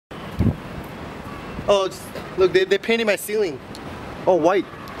Oh, look, they painted my ceiling. Oh, white.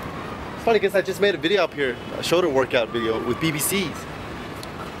 It's funny because I just made a video up here, a shoulder workout video with BBCs.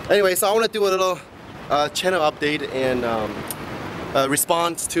 Anyway, so I want to do a little channel update and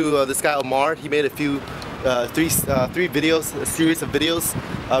response to this guy Omar. He made a few, three videos, a series of videos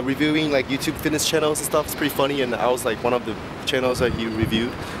reviewing like YouTube fitness channels and stuff. It's pretty funny, and I was like one of the channels that he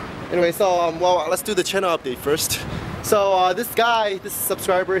reviewed. Anyway, so well, let's do the channel update first. So this guy, this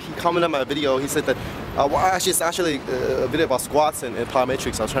subscriber, he commented on my video. He said that, well, actually, it's actually a video about squats and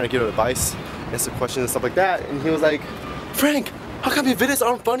plyometrics. I was trying to give him advice, answer questions and stuff like that. And he was like, Frank, how come your videos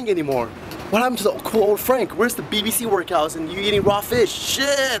aren't funny anymore? What happened to the cool old Frank? Where's the BBC workouts and you eating raw fish?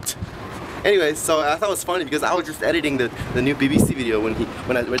 Shit! Anyway, so I thought it was funny because I was just editing the new BBC video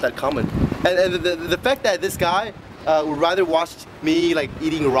when I read that comment. And the fact that this guy would rather watch me like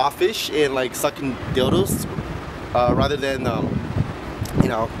eating raw fish and like sucking dildos rather than you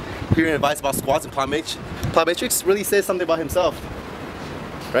know, hearing advice about squats and plyometrics really says something about himself,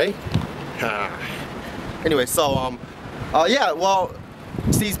 right? Anyway, so yeah, well,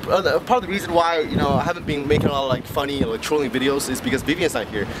 see, part of the reason why, you know, I haven't been making a lot of like funny or like trolling videos is because Vivian's not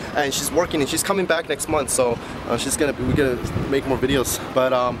here and she's working and she's coming back next month, so we're gonna make more videos.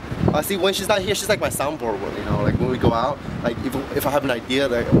 But see, when she's not here, she's like my soundboard, you know, like when we go out, like if I have an idea,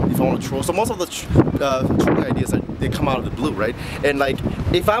 like if I want to troll. So most of the trolling ideas they come out of the blue, right? And like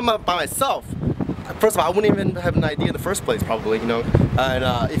if I'm by myself, first of all, I wouldn't even have an idea in the first place, probably, you know.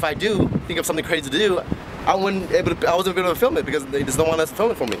 And if I do think of something crazy to do, I wasn't able to film it because there's no one else to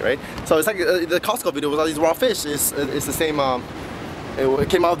film it for me, right? So it's like the Costco video with all these raw fish. It's the same. It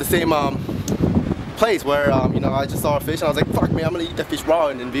came out of the same place where you know, I just saw a fish and I was like, fuck man, I'm gonna eat that fish raw.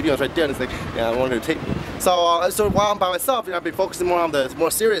 And then video was right there and it's like, yeah, I wanted to take me. So so while I'm by myself, you know, I've been focusing more on the more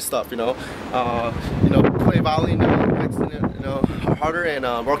serious stuff, you know, play violin, you know, harder and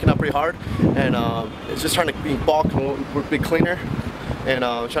working out pretty hard, and it's just trying to be bulk and work big cleaner, and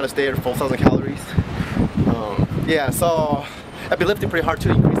trying to stay at 4,000 calories. Yeah, so I've been lifting pretty hard too,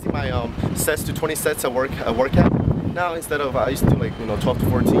 increasing my sets to 20 sets at workout now instead of I used to do like, you know, 12 to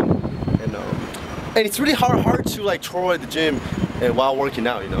 14, and it's really hard to like troll at the gym and while working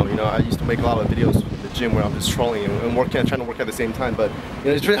out. You know, I used to make a lot of videos in the gym where I'm just trolling and working, trying to work at the same time. But you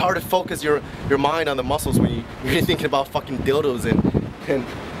know, it's really hard to focus your mind on the muscles when you're thinking about fucking dildos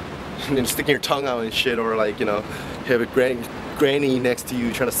and sticking your tongue out and shit, or like, you know, you have a granny next to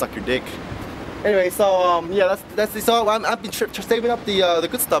you trying to suck your dick. Anyway, so yeah, that's so I've been saving up the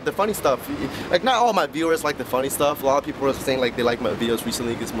good stuff, the funny stuff. Like not all my viewers like the funny stuff. A lot of people are saying like they like my videos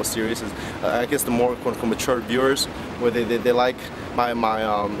recently. It's more serious. I guess the more quote unquote mature viewers, where they like my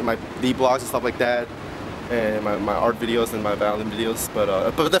vlogs and stuff like that, and my art videos and my violin videos. But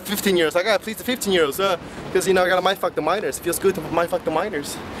the 15-year-olds, I gotta please the 15-year-olds, because you know I gotta mind fuck the minors. It feels good to mind fuck the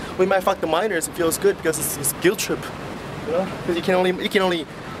minors. When you mind fuck the minors, it feels good because it's guilt trip. You know, because you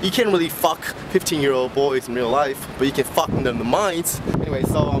can't really fuck 15-year-old boys in real life, but you can fuck them in the minds. Anyway,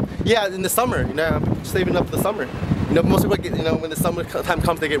 so yeah, in the summer, you know, I'm saving up for the summer. You know, most people get, you know, when the summer time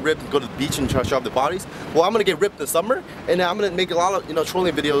comes, they get ripped and go to the beach and try to show off their bodies. Well, I'm gonna get ripped in the summer, and I'm gonna make a lot of, you know,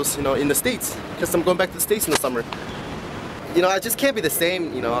 trolling videos, you know, in the States, because I'm going back to the States in the summer. You know, I just can't be the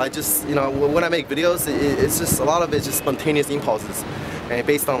same. You know, I just, you know, when I make videos, it's just a lot of it's just spontaneous impulses, and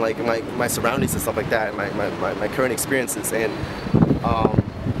based on like my surroundings and stuff like that, and my current experiences, and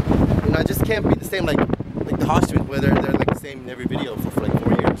I just can't be the same like the Hodgmans, where they're like the same in every video for like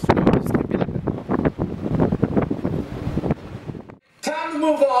 4 years. You know, I just can't be like that. Time to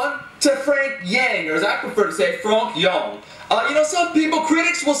move on to Frank Yang, or as I prefer to say, Frank Young. You know, some people,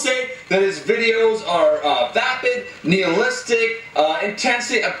 critics will say that his videos are vapid, nihilistic,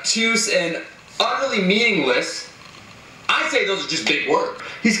 intensely obtuse, and utterly meaningless. I say those are just big words.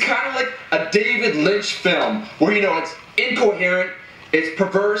 He's kind of like a David Lynch film, where, you know, it's incoherent, it's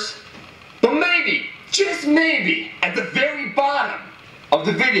perverse, but maybe, just maybe, at the very bottom of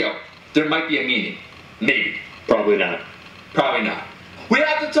the video, there might be a meaning. Maybe. Probably not. Probably not. We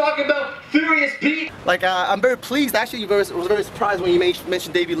have to talk about Furious Pete. Like, I'm very pleased. Actually, I was very surprised when you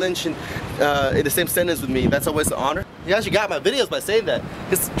mentioned David Lynch in the same sentence with me. That's always an honor. You actually got my videos by saying that.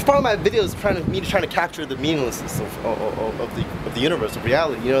 Because part of my videos is trying to capture the meaninglessness of the universe, of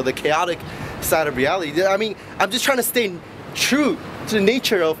reality. You know, the chaotic side of reality. I mean, I'm just trying to stay true to the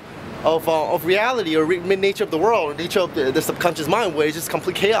nature of reality, or nature of the world, or nature of the subconscious mind, where it's just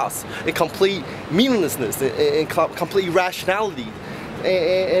complete chaos and complete meaninglessness and complete irrationality.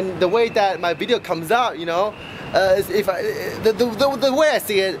 And the way that my video comes out, you know, the way I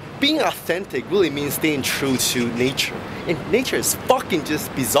see it, being authentic really means staying true to nature. And nature is fucking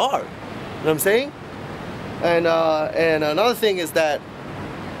just bizarre. You know what I'm saying? And another thing is that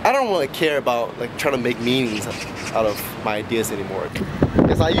I don't really care about like trying to make meanings out of my ideas anymore.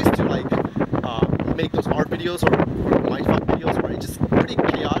 Because I used to like make those art videos or mindfuck videos where it's just pretty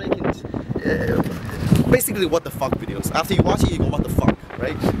chaotic and basically what the fuck videos. After you watch it, you go what the fuck,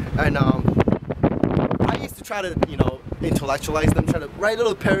 right? And I used to try to, you know, intellectualize them, try to write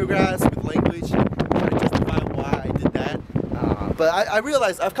little paragraphs with language, try to justify why I did that. But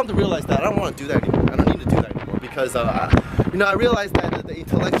I've come to realize that I don't want to do that anymore. I don't need to do that anymore because, you know, I realized that the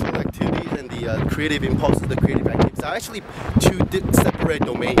intellectual activities and the creative impulses, the creative activities are actually two separate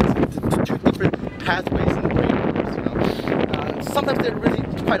domains, two different pathways in the brain. You know? Sometimes they're really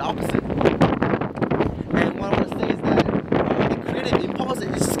quite opposite. And what I want to say is that the creative impulse,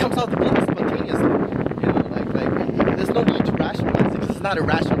 it just comes out of the blue spontaneously. You know, like there's no need to rationalize it because it's not a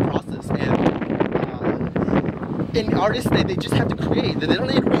rational process. And artists, they just have to create. They don't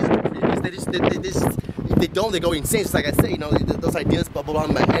need a reason to create. They just if they don't, they go insane. Just like I say, you know, those ideas bubble on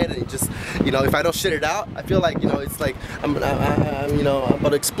in my head, and it just, you know, if I don't shit it out, I feel like, you know, it's like I'm you know, I'm about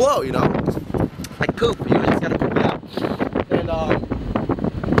to explode. You know, like poop. You just gotta poop it out. And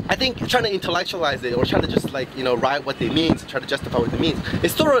I think trying to intellectualize it or trying to just like, you know, write what they mean, to try to justify what they mean,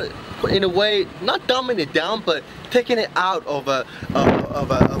 it's sort of in a way not dumbing it down, but taking it out of a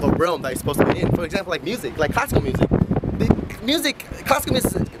realm that it's supposed to be in. For example, like music, like classical music. Classical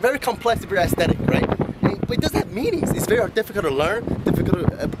music is very complex, very aesthetic, right? But it doesn't have meanings. It's very difficult to learn, difficult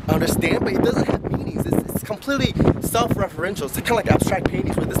to understand, but it doesn't have meanings. It's completely self-referential. It's kind of like abstract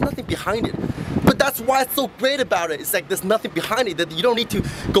paintings where there's nothing behind it. But that's why it's so great about it. It's like there's nothing behind it, that you don't need to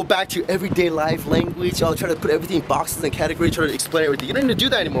go back to your everyday life language or try to put everything in boxes and categories, try to explain everything. You don't need to do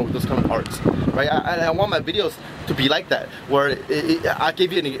that anymore with those kind of arts, right? I want my videos to be like that, where I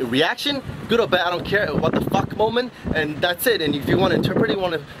give you a reaction, good or bad, I don't care, what the fuck moment, and that's it. And if you want to interpret it, you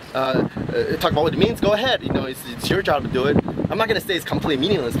want to talk about what it means, go ahead. You know, it's your job to do it. I'm not gonna say it's completely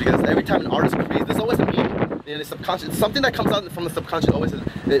meaningless because every time an artist creates, there's always a meaning. In the subconscious, something that comes out from the subconscious always is,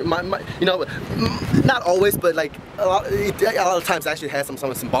 you know, not always, but like a lot of times actually has some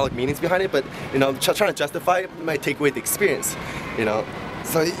symbolic meanings behind it. But you know, trying to justify it might take away the experience. You know,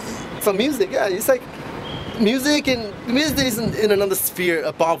 so music, yeah, it's like music is in another sphere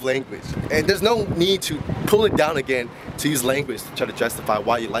above language, and there's no need to pull it down again to use language to try to justify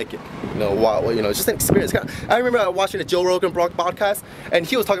why you like it. You know, you know, it's just an experience. I remember watching a Joe Rogan podcast, and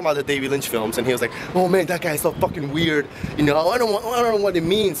he was talking about the David Lynch films, and he was like, "Oh man, that guy is so fucking weird." You know, I don't know what it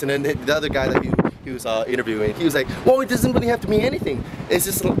means. And then the other guy that he was interviewing, he was like, "Well, it doesn't really have to mean anything. It's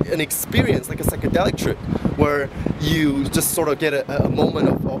just an experience, like a psychedelic trip, where you just sort of get a moment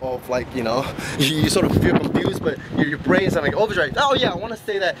of like, you know, you sort of feel confused, but your brain's like overdrive." Oh yeah, I want to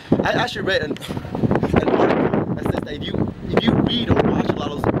say that I actually read an article that says that if you read or watch a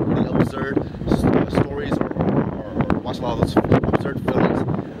lot of those really absurd stories or watch a lot of those absurd films,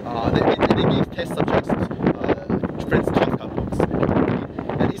 they gave test subjects Franz Kafka books,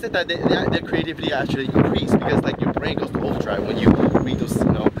 and he said that their creativity actually increased because like your brain goes to overdrive when you read those,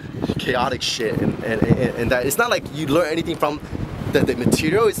 you know, chaotic shit, and that it's not like you learn anything from the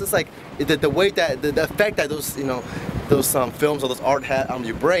material. It's just like the way that the effect that those, you know, those films or those art had on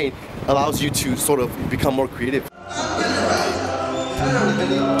your brain allows you to sort of become more creative.